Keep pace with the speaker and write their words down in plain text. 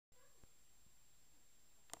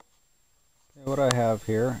What I have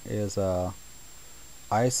here is a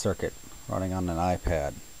iCircuit running on an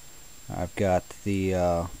iPad. I've got the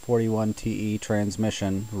 41TE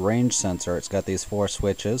transmission range sensor. It's got these 4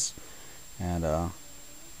 switches, and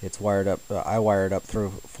it's wired up. I wired up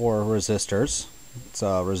through 4 resistors. It's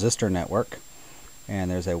a resistor network, and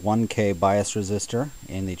there's a 1K bias resistor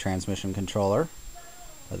in the transmission controller,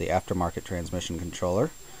 or the aftermarket transmission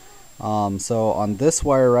controller. So on this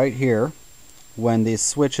wire right here, when these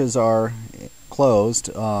switches are closed,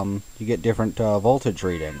 you get different voltage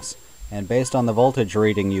readings, and based on the voltage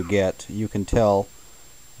reading you get, you can tell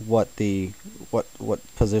what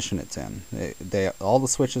position it's in. All the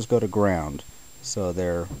switches go to ground, so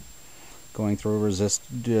they're going through various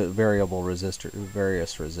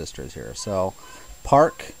resistors here. So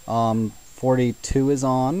park 42 is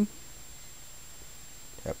on.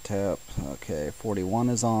 Tap tap. Okay, 41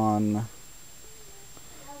 is on,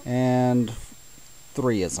 and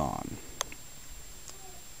 3 is on.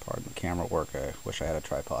 Pardon the camera work. I wish I had a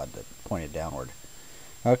tripod that pointed downward.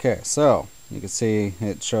 Okay, so you can see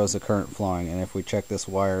it shows the current flowing, and if we check this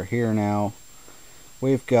wire here now,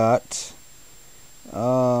 we've got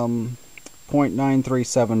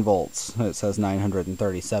 0.937 volts. It says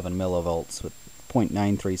 937 millivolts with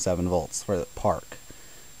 0.937 volts for the park.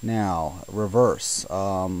 Now reverse.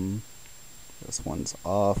 This one's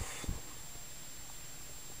off.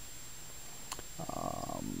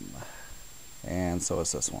 And so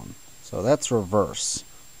is this one. So that's reverse.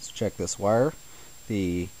 Let's check this wire.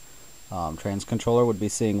 The trans controller would be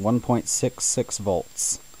seeing 1.66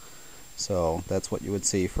 volts. So that's what you would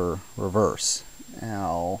see for reverse.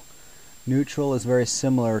 Now, neutral is very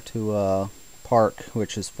similar to park,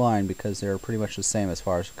 which is fine because they're pretty much the same as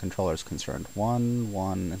far as the controller is concerned. 1,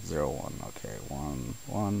 1, 0, 1. Okay, 1,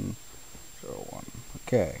 1, 0, 1.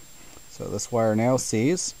 Okay, so this wire now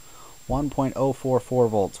sees 1.044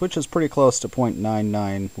 volts, which is pretty close to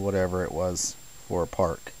 0.99 whatever it was for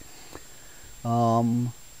park.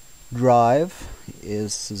 Drive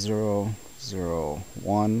is 0, 0,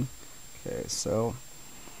 1. Okay, so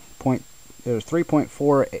there's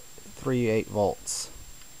 3.438 volts.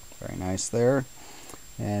 Very nice there.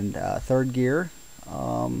 And third gear,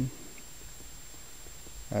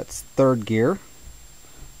 that's third gear,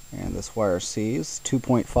 and this wire sees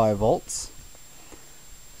 2.5 volts.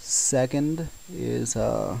 Second is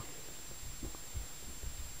come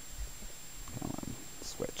on,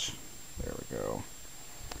 switch. There we go.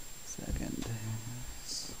 Second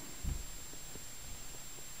is,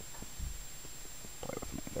 play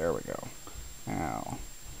with me. There we go. Now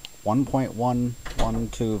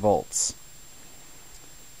 1.112 volts.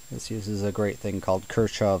 This uses a great thing called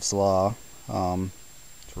Kirchhoff's law to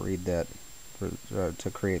read that,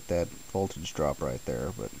 to create that voltage drop right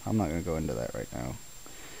there. But I'm not going to go into that right now.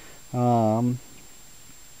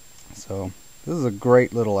 So this is a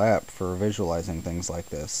great little app for visualizing things like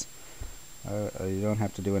this. You don't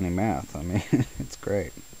have to do any math. I mean, it's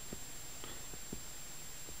great.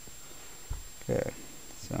 Okay,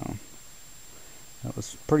 so that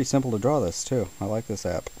was pretty simple to draw this too. I like this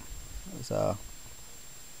app. It was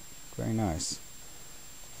very nice.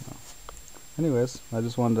 Anyways, I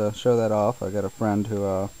just wanted to show that off. I got a friend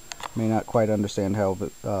who may not quite understand how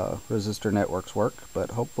resistor networks work,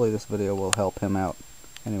 but hopefully this video will help him out.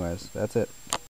 Anyways, that's it.